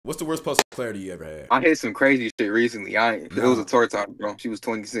What's the worst post clarity you ever had? I hit some crazy shit recently. It was a tour talk, bro. She was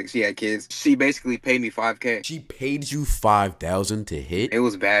 26. She had kids. She basically paid me $5K. She paid you $5,000 to hit? It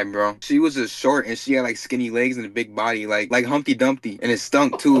was bad, bro. She was just short and she had like skinny legs and a big body, like Humpty Dumpty, and it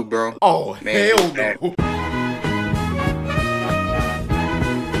stunk too, bro. Oh, Man, hell no.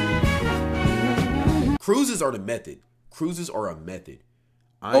 Cruises are the method. Cruises are a method.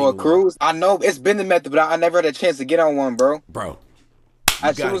 A cruise? I know it's been the method, but I never had a chance to get on one, bro. Bro.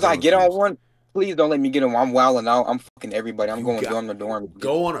 As soon as I get on one, please don't let me get on one. I'm wilding out. I'm fucking everybody. I'm going dorm to dorm.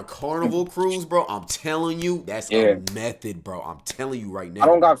 Go on a Carnival cruise, bro. I'm telling you, that's a method, bro. I'm telling you right now. I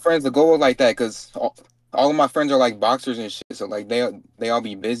don't got friends to go like that because all of my friends are like boxers and shit. So like they all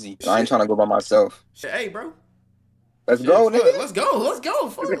be busy. I ain't trying to go by myself. Hey, bro. Let's go, nigga. Let's go. Let's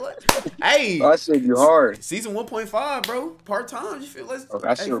go. Hey. That shit be hard. Season 1.5, bro. Part time. You feel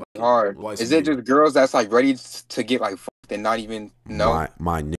that shit be hard. Is it just girls that's like ready to get like fucked and not even know?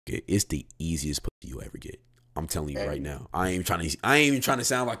 My nigga, it's the easiest pussy you'll ever get. I'm telling you right now. I ain't even trying to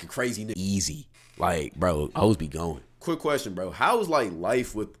sound like a crazy nigga. Easy. Like, bro, hoes be going. Quick question, bro. How is like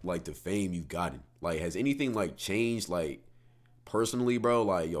life with like the fame you've gotten? Like, has anything like changed like personally, bro?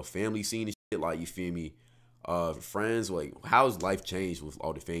 Like your family scene and shit, like, you feel me? Friends, like, how's life changed with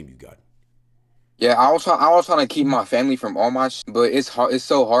all the fame you got? Yeah, I was trying to keep my family from all my shit, but it's hard. It's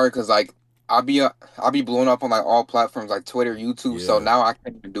so hard because like I'll be blowing up on like all platforms like Twitter, YouTube. Yeah. So now I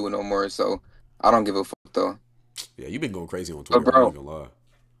can't even do it no more. So I don't give a fuck though. Yeah, you've been going crazy on Twitter. But bro, I'm not gonna lie.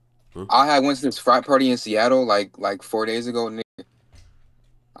 Huh? I had went to this frat party in Seattle like 4 days ago. Nigga.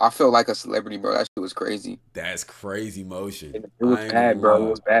 I felt like a celebrity, bro. That shit was crazy. That's crazy motion. It was bad, bro. It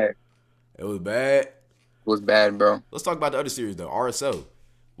was bad. It was bad. It was bad, bro. Let's talk about the other series though. RSO.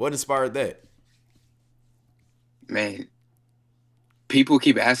 What inspired that? Man, people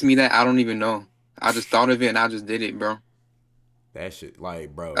keep asking me that. I don't even know. I just thought of it and I just did it, bro. That shit,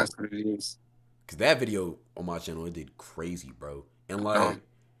 like, bro. That's what it is. Cause that video on my channel, it did crazy, bro. And like,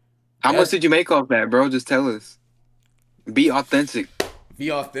 how much did you make off that, bro? Just tell us. Be authentic.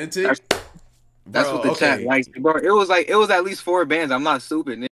 Be authentic. That's what the chat likes, bro. It was at least 4 bands. I'm not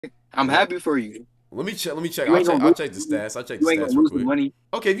stupid, nigga. I'm happy for you. Let me check. I'll check the stats. I'll check the stats real quick. Money.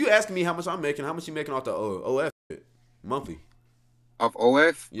 Okay, if you asking me how much I'm making, how much you making off the OF shit monthly? Off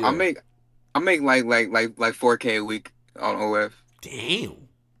OF? Yeah. I make like 4K a week on OF. Damn.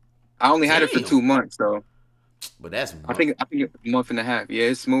 I only had it for 2 months, so. But that's. I think it's a month and a half. Yeah,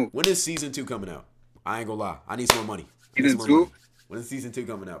 it's smooth. When is season 2 coming out? I ain't gonna lie. I need some more money. Season 2? When is season 2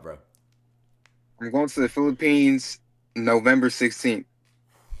 coming out, bro? I'm going to the Philippines November 16th.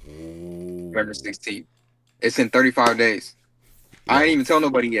 November 16th. It's in 35 days. Yo. I ain't even tell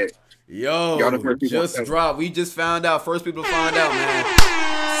nobody yet. Yo, just dropped. We just found out. First people to find out, man.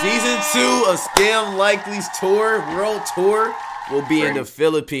 Season 2 of Veryscamlikely's world tour will be in the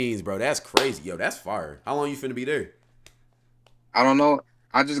Philippines, bro. That's crazy. Yo, that's fire. How long you finna be there? I don't know.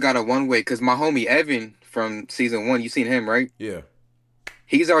 I just got a one-way because my homie Evan from season 1, you seen him, right? Yeah.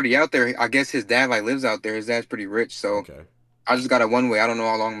 He's already out there. I guess his dad like lives out there. His dad's pretty rich, so okay. I just got a one-way. I don't know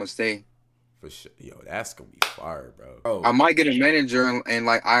how long I'm gonna stay. For sure. Yo, that's gonna be fire, bro. I might get a manager and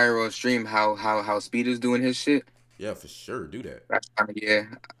like IRL stream how Speed is doing his shit. Yeah, for sure. Do that. Yeah.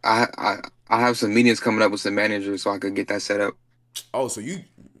 I have some meetings coming up with some managers so I could get that set up. Oh, so you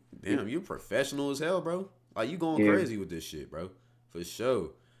professional as hell, bro. Like, you going crazy with this shit, bro. For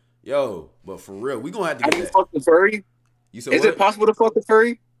sure. Yo, but for real, we gonna have to get that. Have you fucked the furry? You said Is it possible to fuck the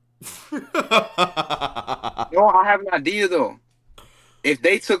furry? No, I have an idea though. If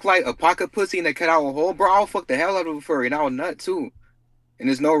they took like a pocket pussy and they cut out a hole, bro, I'll fuck the hell out of a furry and I'll nut too. And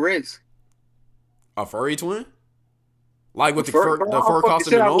there's no risk. A furry twin? Like with the fur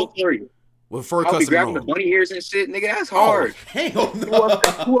costing the hole? With fur custom, I'll be grabbing the bunny ears and shit, nigga. That's hard. Oh, hell no.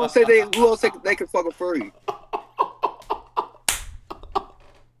 Who else say they can fuck a furry?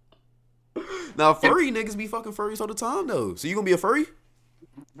 Now furry niggas be fucking furries all the time though. So you gonna be a furry?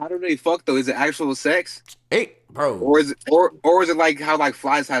 How do they fuck though? Is it actual sex? Hey, bro. Or is it like how like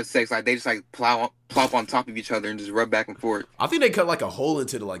flies have sex? Like they just like plop on top of each other and just rub back and forth. I think they cut like a hole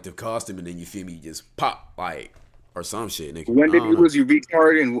into the costume and then you feel me just pop like or some shit, nigga. When did you lose your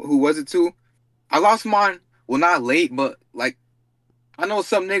retard and who was it to? I lost mine. Well, not late, but like I know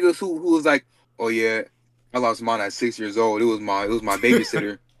some niggas who was like, oh yeah, I lost mine at 6 years old. It was my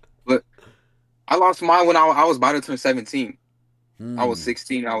babysitter, but I lost mine when I was about to turn 17. I was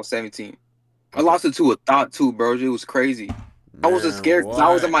 16. I was 17. I lost it to a thought too, bro. It was crazy. Man, I was just scared because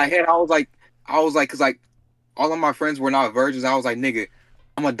I was in my head. I was like, because like all of my friends were not virgins. I was like, nigga,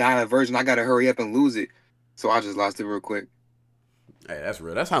 I'm gonna die a virgin. I gotta hurry up and lose it. So I just lost it real quick. Hey, that's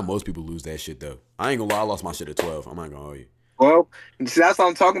real. That's how most people lose that shit though. I ain't gonna lie. I lost my shit at 12. I'm not gonna hold you. 12. See, that's what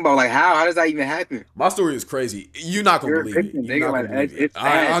I'm talking about. Like, how? How does that even happen? My story is crazy. You're not gonna You're a believe it. victim, You're nigga. not Like, gonna believe it. it's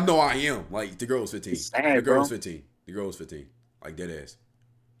sad. I know I am. Like the girl was 15. It's The sad, girl was bro. 15. The girl was 15. Like dead ass.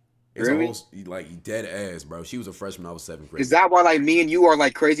 It's a whole Really? like dead ass, bro. She was a freshman. I was seventh Is grade. that why like me and you are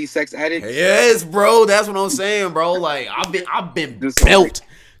like crazy sex addicts? Yes, bro. That's what I'm saying, bro. Like I've been Just like, built,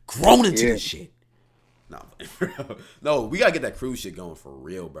 grown into yeah, this shit. No, no, we gotta get that cruise shit going for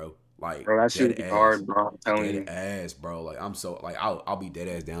real, bro. Like bro, that shit dead would be ass, hard, bro. I'm telling dead you. ass, bro. Like I'm so like I'll be dead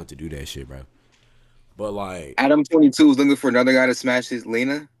ass down to do that shit, bro. But like, Adam 22 is looking for another guy to smash his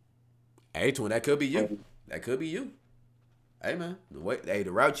Lena. hey, twin, that could be you. That could be you. Hey, man.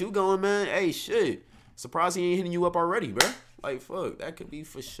 The route you going, man. Hey, shit. Surprised he ain't hitting you up already, bro. Like, fuck, that could be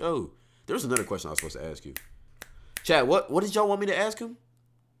for sure. There's another question I was supposed to ask you. Chad, what did y'all want me to ask him?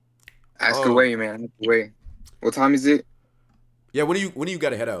 Ask away, man. Ask away. What time is it? Yeah, when do you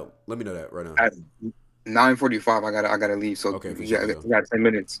gotta head out? Let me know that right now. At 9:45. I gotta leave. So Okay, for we sure. got 10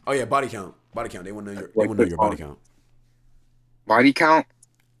 minutes. Oh yeah, body count. Body count. They want to know your body count. Body count?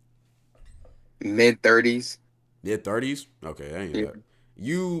 Mid-30s. Mid-30s? Okay, I ain't Yeah. that.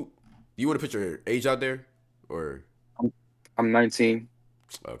 You want to put your age out there, or I'm 19.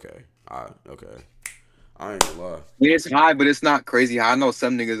 okay, okay. I ain't gonna lie. Yeah, it's high, but it's not crazy high. I know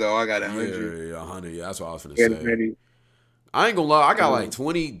some niggas though. I got 100. Yeah, 100. Yeah, that's what I was finna Yeah, say. I ain't gonna lie. I got like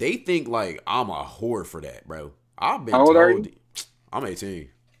 20. They think like I'm a whore for that, bro. I've been How old are told. you? I'm 18.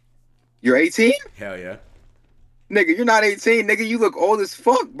 You're 18? Hell yeah. Nigga, you're not 18. Nigga, you look old as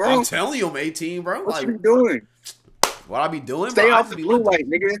fuck, bro. I'm telling you, I'm 18, bro. What Like, you doing? what I be doing, Stay bro? I off just the be blue looking.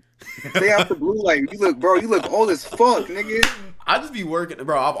 light, nigga. Stay off the blue light. You look, bro. You look old as fuck, nigga. I just be working,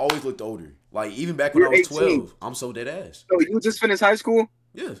 bro. I've always looked older. Like even back when I You're was 18. 12, I'm so dead ass. So you just finished high school?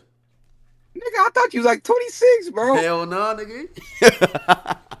 Yeah. Nigga, I thought you was like 26, bro. Hell nah, nigga.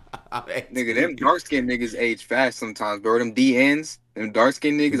 Nigga, them dark skinned niggas age fast sometimes, bro. Them DNs, them dark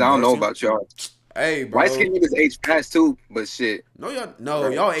skinned niggas. I don't know about y'all. Hey, bro. White skinned niggas age fast too, but shit.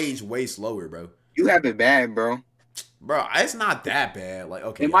 Y'all age way slower, bro. You have it bad, bro. Bro, it's not that bad. Like,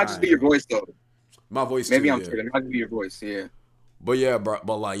 okay, It might just be your voice though. My voice Maybe too, I'm yeah. tripping. It might be your voice, yeah. But yeah, bro.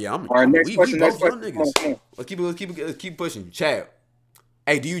 But like, yeah, All right, next question. We both Next young question. niggas. Come on. Let's keep pushing. Chad,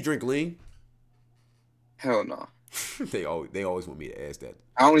 hey, do you drink lean? Hell no. They always want me to ask that.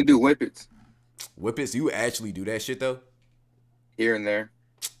 I only do whippets. Whippets? You actually do that shit though? Here and there.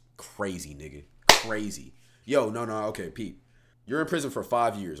 Crazy, nigga. Crazy. Yo, no, okay, Pete. You're in prison for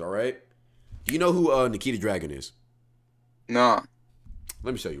 5 years, all right? Do you know who Nikita Dragon is? Nah.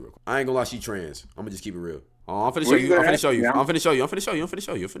 Let me show you real quick. I ain't gonna lie, she trans. I'm gonna just keep it real. Oh, I'm finna show you. I'm finna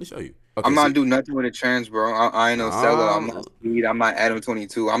show you. Okay, I'm not doing nothing with a trans, bro. I ain't no seller. I'm not speed. I'm not Adam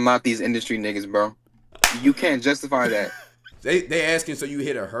 22. I'm not these industry niggas, bro. You can't justify that. They asking so you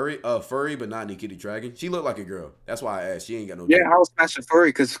hit a furry, but not Nikita Dragon. She looked like a girl. That's why I asked. She ain't got no. Yeah, I was smash a furry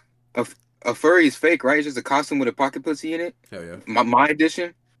because a furry is fake, right? It's just a costume with a pocket pussy in it. Hell yeah. My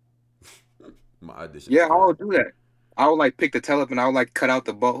edition. My edition. Yeah, I would do that. I would like pick the tail up and I would like cut out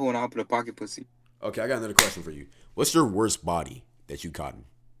the butthole and I'll put a pocket pussy. Okay, I got another question for you. What's your worst body that you caught in?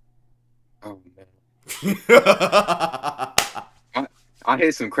 Oh man. I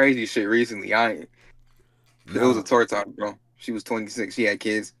hit some crazy shit recently. It was a tour time, bro. She was 26. She had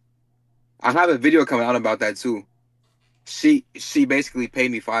kids. I have a video coming out about that too. She basically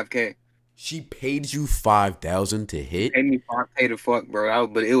paid me $5K. She paid you $5,000 to hit? Paid me $5K to fuck, bro.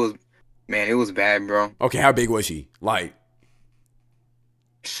 But it was bad, bro. Okay, how big was she? Like,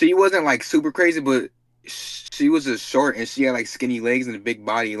 she wasn't like super crazy, but she was just short and she had like skinny legs and a big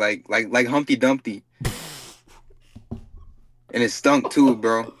body, like Humpty Dumpty. And it stunk too,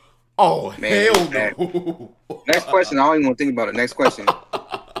 bro. Oh, man, hell no. Next question. I don't even want to think about it. Next question.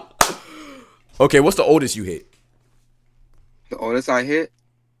 Okay, what's the oldest you hit? The oldest I hit?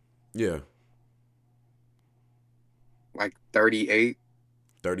 Yeah. Like 38.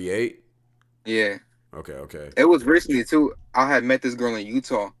 38? Yeah. Okay. It was recently too. I had met this girl in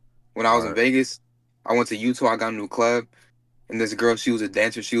Utah when I was in Vegas. I went to Utah. I got a new club. And this girl, she was a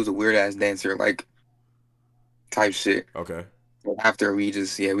dancer. She was a weird-ass dancer, like, type shit. Okay. After we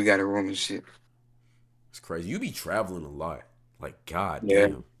got a room and shit. It's crazy. You be traveling a lot. Like, god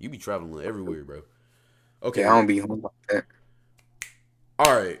damn. You be traveling everywhere, bro. Okay. Yeah, I don't be home like that.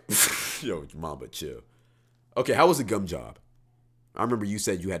 All right. Yo, mama, chill. Okay, how was the gum job? I remember you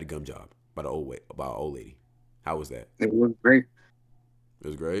said you had a gum job by an old lady. How was that? It was great. It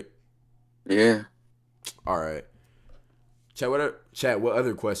was great? Yeah. All right. Chat, what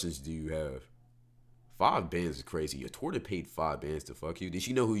other questions do you have? 5 bands is crazy. Your tour paid 5 bands to fuck you. Did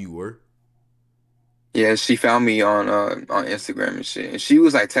she know who you were? Yeah, she found me on Instagram and shit. And she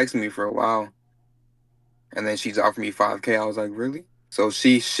was like texting me for a while. and then she's offered me 5K. I was like, really? So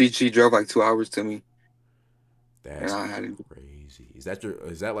she drove like 2 hours to me, and That's I had to crazy. Is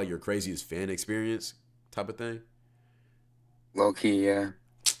that like your craziest fan experience type of thing? low key, yeah.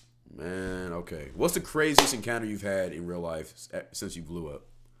 Man, okay. What's the craziest encounter you've had in real life since you blew up?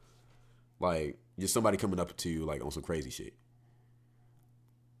 Like just somebody coming up to you like on some crazy shit.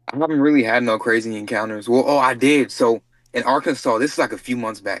 I haven't really had no crazy encounters. Well, oh, I did. So in Arkansas, this is like a few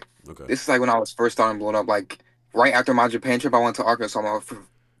months back. Okay. This is like when I was first starting blowing up. Like right after my Japan trip, I went to Arkansas.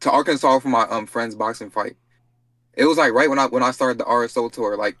 To Arkansas for my friend's boxing fight. It was like right when I started the RSO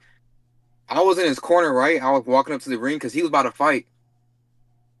tour. Like I was in his corner, right? I was walking up to the ring because he was about to fight,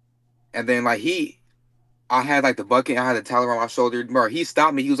 and then like I had like the bucket, I had the towel around my shoulder. Bro, he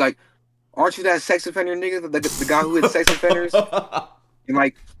stopped me. He was like, "Aren't you that sex offender nigga? The guy who hit sex offenders?" And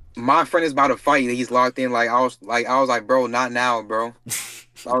like my friend is about to fight, and he's locked in. I was like, bro, not now, bro.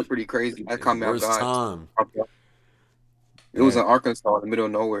 That was pretty crazy. That caught me off Worst guard. time. It was in That Arkansas, in the middle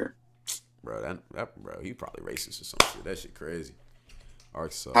of nowhere. bro, that bro, he probably racist or some shit. That shit crazy.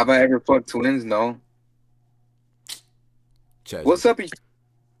 Arkansas. Have I ever fucked twins? No. Chat What's GPT. up?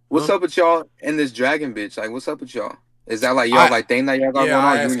 What's Huh? up with y'all and this dragon bitch? Like, what's up with y'all? Is that like y'all like thing that y'all got Yeah, going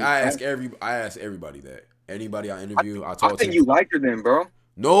on? You and your I ask everybody that. Anybody I I, interview, I I talk think to. you like her then, bro.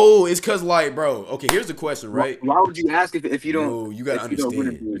 No, it's cause like, bro. Okay, here's the question, right? Why would you ask if you don't No, you gotta wouldn't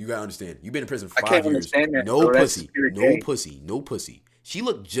understand. do it? You gotta understand. You've been in prison for I can't 5 years. understand that, No bro. That's pussy. spirit No gay. pussy. No pussy. She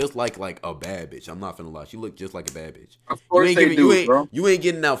looked just like a bad bitch. I'm not finna lie. She looked just like a bad bitch. Of course they do, bro. You ain't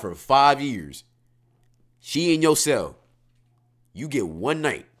getting out for 5 years. She in your cell. You get one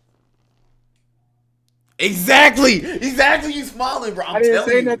night. Exactly. You smiling, bro. I I'm didn't telling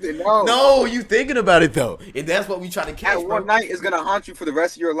say you. nothing. No. No, you thinking about it though, and that's what we try to catch, That bro. one night is gonna haunt you for the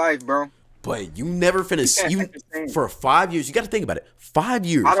rest of your life, bro. But you never finna You see can't you understand. for 5 years. You got to think about it. 5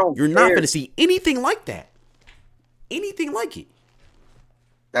 years, I don't you're not care. finna see anything like that. Anything like it.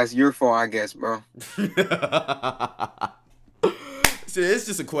 That's your fault, I guess, bro. See, it's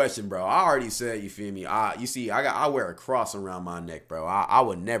just a question, bro. I already said, you feel me. I wear a cross around my neck, bro. I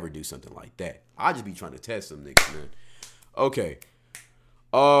would never do something like that. I just be trying to test some niggas, man. Okay.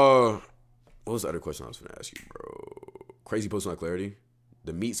 What was the other question I was gonna ask you, bro? Crazy personal clarity.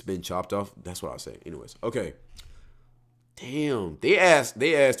 The meat's been chopped off. That's what I say. Anyways, okay. Damn. They asked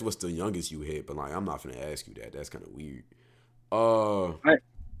what's the youngest you hit, but like I'm not gonna ask you that. That's kind of weird. Uh,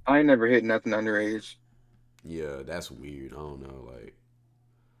 I ain't never hit nothing underage. yeah, that's weird. I don't know, like.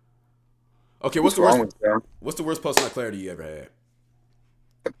 Okay, What's wrong with you? what's the worst personal clarity you ever had?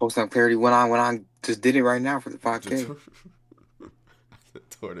 Post on clarity when I just did it right now for the 5K. The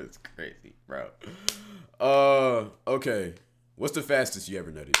tortoise crazy, bro. Okay. What's the fastest you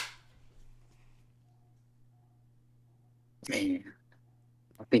ever nutted? Man,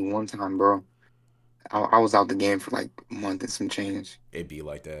 I think one time, bro, I was out the game for like a month and some change. It be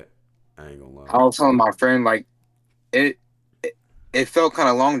like that. I ain't gonna lie. I was telling my friend like it it, it felt kind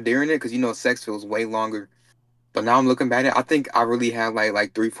of long during it because sex feels way longer. But now I'm looking back at it, I think I really had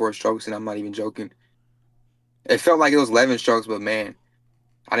like 3-4 strokes, and I'm not even joking. It felt like it was 11 strokes, but man,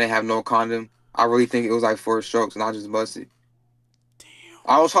 I didn't have no condom. I really think it was like 4 strokes, and I just busted. Damn.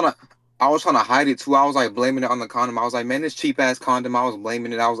 I was trying to hide it too. I was like blaming it on the condom. I was like, man, this cheap ass condom. I was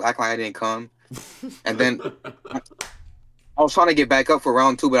blaming it. I was acting like I didn't come. And then I was trying to get back up for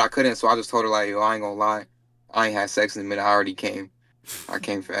round 2, but I couldn't. So I just told her like, yo, I ain't gonna lie, I ain't had sex in a minute. I already came. I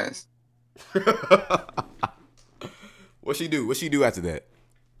came fast. What she do? What she do after that?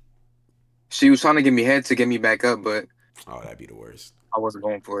 She was trying to give me head to get me back up, but Oh, that'd be the worst. I wasn't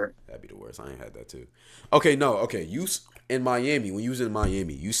going for it. That'd be the worst. I ain't had that too. Okay, no. Okay, in Miami when you was in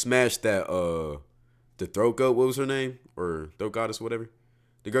Miami, you smashed that the throat goat. What was her name? Or throat goddess, whatever.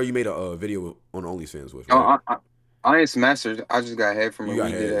 The girl you made a video on OnlyFans with, right? No, I ain't smashed her. I just got head from her. You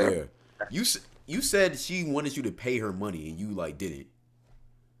got We did head, that. yeah. You said she wanted you to pay her money and you like did it.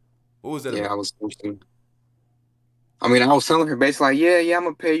 What was that Yeah, about? I was supposed to. I mean, I was telling her basically like, yeah, I'm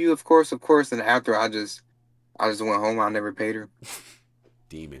gonna pay you, of course, of course. And after I just went home. I never paid her.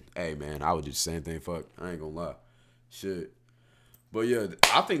 Demon. Hey man, I would do the same thing. Fuck. I ain't gonna lie. Shit. But yeah,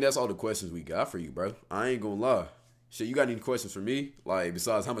 I think that's all the questions we got for you, bro. I ain't gonna lie. Shit, you got any questions for me? Like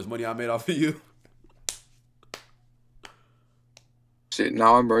besides how much money I made off of you? Shit,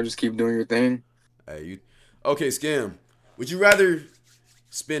 nah, bro, just keep doing your thing. Hey, you. Okay, Scam. Would you rather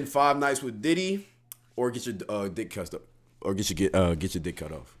spend 5 nights with Diddy or get your dick cut up, or get your dick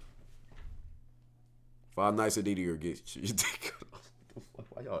cut off? 5 nights with Diddy or get your dick cut off?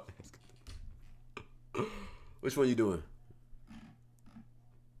 Why y'all asking? Which one you doing?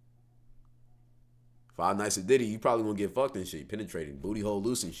 5 nights with Diddy, you probably gonna get fucked and shit, penetrating, booty hole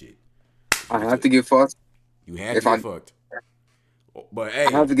loose and shit. I have to get fucked. You had If to I get fucked. But I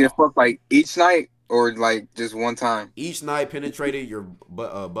have hey, to get fucked like each night or like just one time. each night penetrated your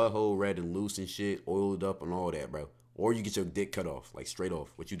butthole red and loose and shit, oiled up and all that, bro. Or you get your dick cut off, like straight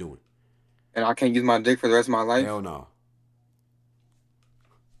off. What you doing? And I can't use my dick for the rest of my life. Hell no.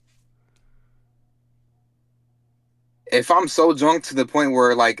 If I'm so drunk to the point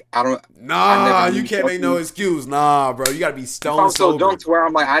where like I Nah, never you knew can't make no fucking- excuse. Nah, bro, you gotta be if stone I'm so sober. drunk to where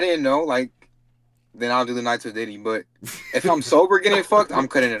I'm like I didn't know, like then I'll do the night to Diddy. But if I'm sober getting fucked, I'm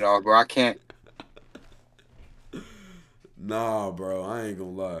cutting it off, bro. I can't. Nah, bro, I ain't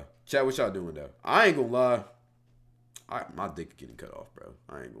gonna lie. Chat, what y'all doing though? I ain't gonna lie. My dick getting cut off, bro.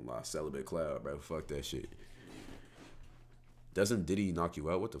 I ain't gonna lie. Celibate cloud, bro. Fuck that shit. Doesn't Diddy knock you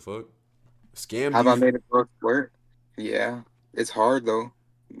out? What the fuck? Scam Have you? I made it work? Yeah, it's hard though,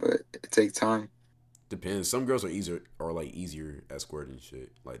 but it takes time. Depends. Some girls are easier at squirting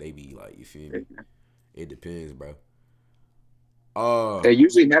shit. Like they be like, you feel me? It depends, bro. It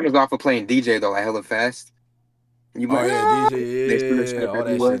usually happens off of playing DJ though, like hella fast. You Oh like, yeah, they DJ, yeah, all that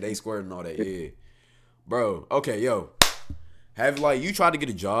everywhere. shit. They squirting all that, yeah. Bro, okay, yo. Have like you tried to get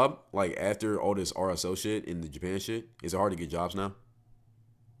a job like after all this RSO shit in the Japan shit? Is it hard to get jobs now?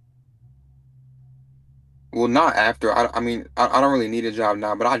 Well, not after. I mean, I don't really need a job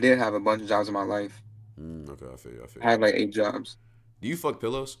now, but I did have a bunch of jobs in my life. Okay, I feel you. I had like 8 jobs. Do you fuck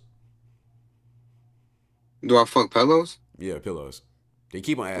pillows? Do I fuck pillows? Yeah, pillows. They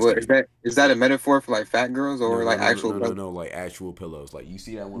keep on asking What me. is that a metaphor for like fat girls or like actual pillows? No, like actual pillows. Like you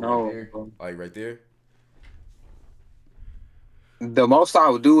see that one right No, there? bro. Like right there? The most I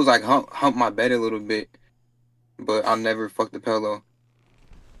would do is like hump my bed a little bit, but I'll never fuck the pillow.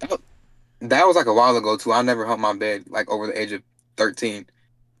 That was like a while ago too. I never humped my bed like over the age of 13.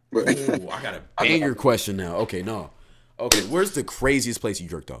 But Oh, I got a banger question now. Okay, no. Okay, where's the craziest place you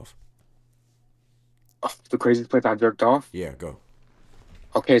jerked off? The craziest place I jerked off? Yeah, go.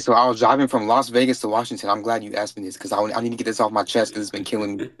 Okay, so I was driving from Las Vegas to Washington. I'm glad you asked me this because I need to get this off my chest because it's been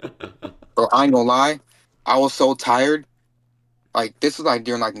killing me. Bro, I ain't gonna lie. I was so tired. Like, this was like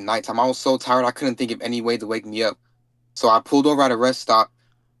during like nighttime. I was so tired I couldn't think of any way to wake me up. So I pulled over at a rest stop,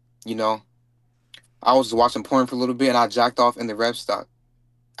 you know. I was watching porn for a little bit and I jacked off in the rest stop.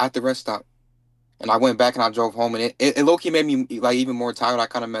 At the rest stop. And I went back and I drove home and it low-key made me like even more tired. I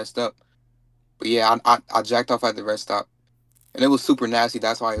kind of messed up. But yeah, I jacked off at the rest stop. And it was super nasty.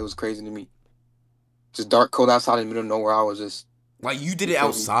 That's why it was crazy to me. Just dark, cold outside in the middle of nowhere. I was just... Like, you did it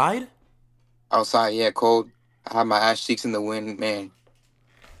outside? Outside, yeah, cold. I had my ass cheeks in the wind, man.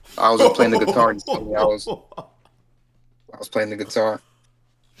 I was just playing the guitar. I was playing the guitar.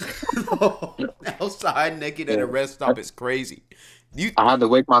 Outside naked at a rest stop is crazy. I had to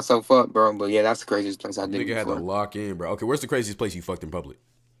wake myself up, bro. But yeah, that's the craziest place I did. Nigga had to lock in, bro. Okay, where's the craziest place you fucked in public?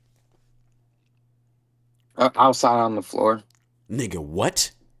 Outside on the floor. Nigga,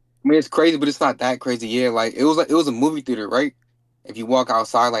 what? I mean, it's crazy, but it's not that crazy. Yeah, like it was a movie theater, right? If you walk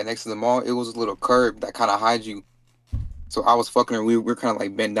outside, like next to the mall, it was a little curb that kind of hides you. So I was fucking her. We were kind of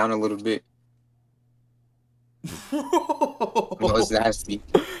like bent down a little bit. No, it's nasty.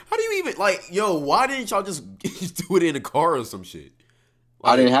 How do you even like, yo? Why didn't y'all just do it in a car or some shit?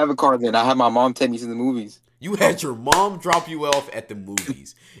 Like, I didn't have a car then. I had my mom take me to the movies. You had your mom drop you off at the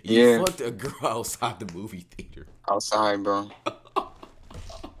movies. You fucked a girl outside the movie theater. Outside, bro.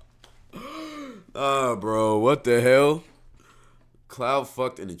 Bro, what the hell? Cloud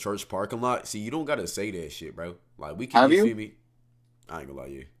fucked in the church parking lot. See, you don't gotta say that shit, bro. Like we can. Have you? Feel me? I ain't gonna lie,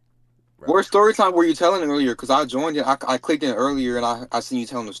 you. Right. What story time were you telling earlier? Because I joined it. I clicked in earlier and I seen you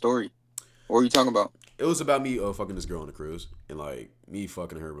telling the story. What were you talking about? It was about me fucking this girl on the cruise and like me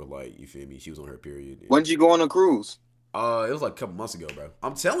fucking her with like, you feel me? She was on her period. When did you go on a cruise? It was like a couple months ago, bro.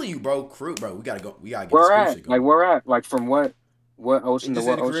 I'm telling you, bro. Crew, bro. We gotta go. We gotta get where this at? cruise shit going. Like where at? Like from what ocean to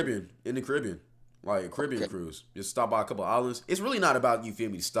what in the ocean? Caribbean. In the Caribbean. Like a Caribbean cruise. Just stop by a couple islands. It's really not about, you feel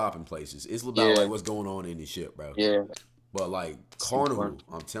me, stopping places. It's about like what's going on in this shit, bro. Yeah. But like Carnival,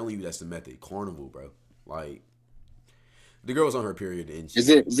 I'm telling you, that's the method. Carnival, bro. Like the girl was on her period and is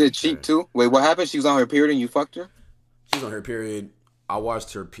it cheap too? Wait, what happened? She was on her period and you fucked her? She was on her period. I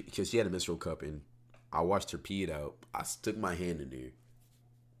watched her because she had a menstrual cup and I watched her pee it out. I stuck my hand in there,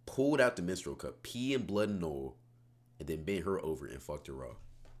 pulled out the menstrual cup, pee and blood and oil, and then bent her over and fucked her raw.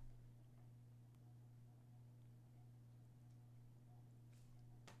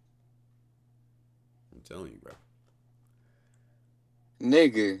 I'm telling you, bro.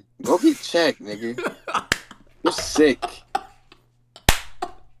 Nigga, go get checked, nigga. You're sick.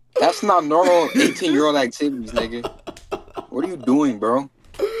 That's not normal 18-year-old activities, nigga. What are you doing, bro?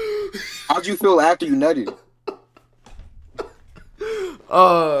 How'd you feel after you nutted?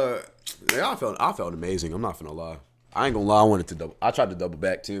 Yeah, I felt amazing. I'm not finna lie. I ain't gonna lie. I tried to double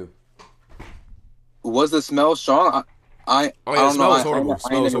back too. Was the smell strong? I It don't know. smells horrible.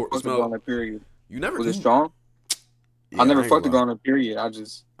 I ain't never fucked a girl on a period. You never. Was it strong? Yeah, I never fucked a girl on a period. I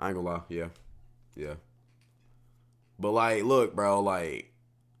ain't gonna lie. Yeah. But like, look, bro. Like,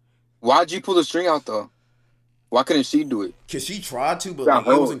 why'd you pull the string out though? Why couldn't she do it? Cause she tried to, but like,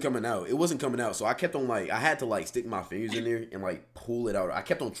 it wasn't coming out. It wasn't coming out. So I kept on like, I had to like stick my fingers in there and like pull it out. I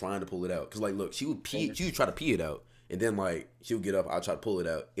kept on trying to pull it out. Cause like, look, she would pee. She would try to pee it out, and then like she would get up. I try to pull it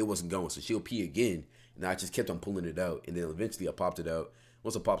out. It wasn't going. So she'll pee again, and I just kept on pulling it out. And then eventually I popped it out.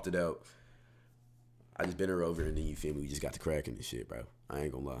 Once I popped it out, I just bent her over, and then you feel me? We just got to cracking this shit, bro. I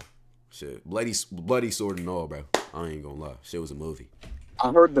ain't gonna lie. Shit, bloody sword and all, bro. I ain't gonna lie. Shit was a movie.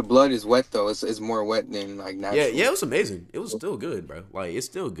 I heard the blood is wet though. It's more wet than like natural. Yeah, it was amazing. It was still good, bro. Like it's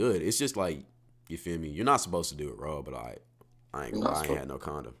still good. It's just like you feel me. You're not supposed to do it raw, but I ain't gonna lie. I ain't had no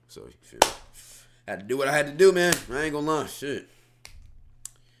condom, so you feel me. Had to do what I had to do, man. I ain't gonna lie. Shit.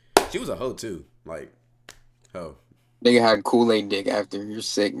 She was a hoe too. Like, hoe. Nigga had Kool-Aid dick after. You're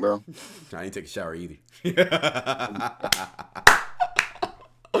sick, bro. I ain't take a shower either.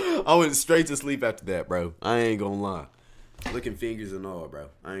 I went straight to sleep after that, bro. I ain't gonna lie. Licking fingers and all, bro.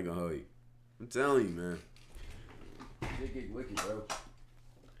 I ain't gonna hold you. I'm telling you, man. Dick get wicked, bro.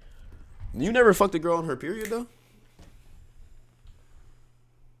 You never fucked a girl on her period, though?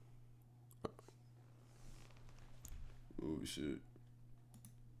 Oh, shit.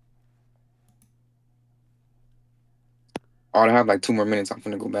 Oh, I have like 2 more minutes. I'm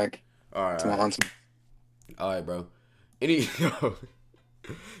finna go back. All right. To my auntie. All right, bro. Did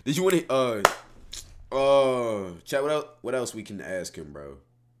you want to, chat, what else we can ask him, bro?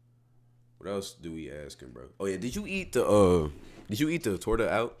 What else do we ask him, bro? Oh, yeah. Did you eat the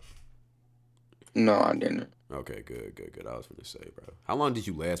torta out? No, I didn't. Okay, good. I was gonna say, bro. How long did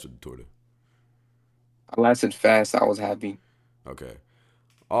you last with the torta? I lasted fast. I was happy. Okay.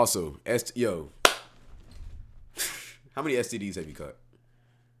 Also, how many STDs have you caught?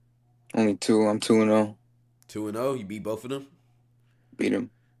 Only 2. I'm 2-0. 2-0? You beat both of them? Beat him.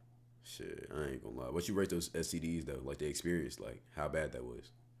 Shit, I ain't gonna lie. What you rate those STDs though? Like the experience, like how bad that was?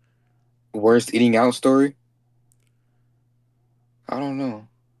 Worst eating out story? I don't know.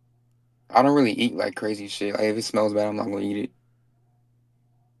 I don't really eat like crazy shit. Like if it smells bad, I'm not gonna eat it.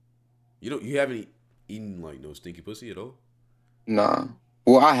 You haven't eaten like no stinky pussy at all? Nah.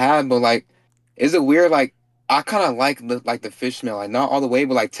 Well, I have, but like, is it weird? Like, I kind of like the fish smell. Like not all the way,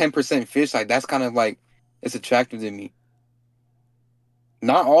 but like 10% fish. Like that's kind of like it's attractive to me.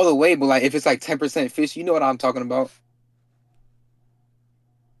 Not all the way, but like if it's like 10% fish, you know what I'm talking about,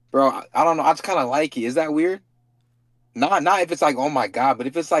 bro. I don't know. I just kind of like it. Is that weird? Not if it's like oh my god, but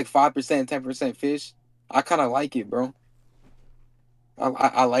if it's like 5%, 10% fish, I kind of like it, bro.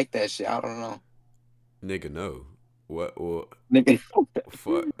 I like that shit. I don't know. Nigga, no. What? Nigga,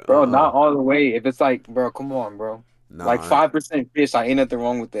 fuck, bro. Not all the way. If it's like, bro, come on, bro. Nah, like 5% fish, I ain't nothing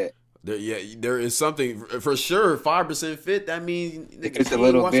wrong with that. There is something for sure. 5% fit. That means nigga, it's a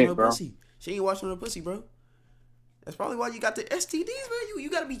little bit, bro. Pussy. She ain't washing her pussy, bro. That's probably why you got the STDs, man. You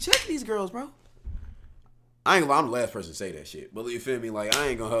gotta be checking these girls, bro. I ain't gonna lie, I'm the last person to say that shit. But you feel me? Like, I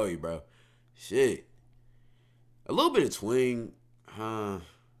ain't gonna hold you, bro. Shit. A little bit of twing, huh?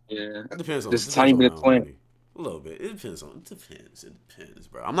 Yeah. It depends on. Just a tiny bit of twing. A little bit. It depends,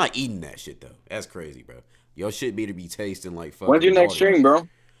 bro. I'm not eating that shit, though. That's crazy, bro. Your shit be to be tasting like fucking. When's your next stream, bro?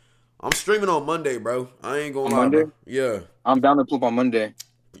 I'm streaming on Monday, bro. I ain't gonna lie, Monday? bro. Yeah. I'm down to pull up on Monday.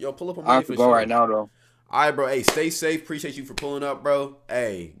 Yo, pull up on Monday. I have to go right now, though. All right, bro. Hey, stay safe. Appreciate you for pulling up, bro.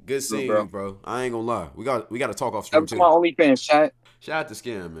 Hey, good seeing you, bro. I ain't gonna lie. We got to talk off stream too. That's my OnlyFans chat. Shout out to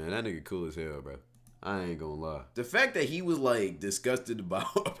Scam, man. That nigga cool as hell, bro. I ain't gonna lie. The fact that he was like disgusted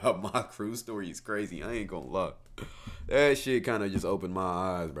about my cruise story is crazy. I ain't gonna lie. That shit kind of just opened my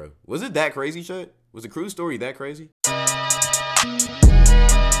eyes, bro. Was it that crazy, shit? Was the cruise story that crazy?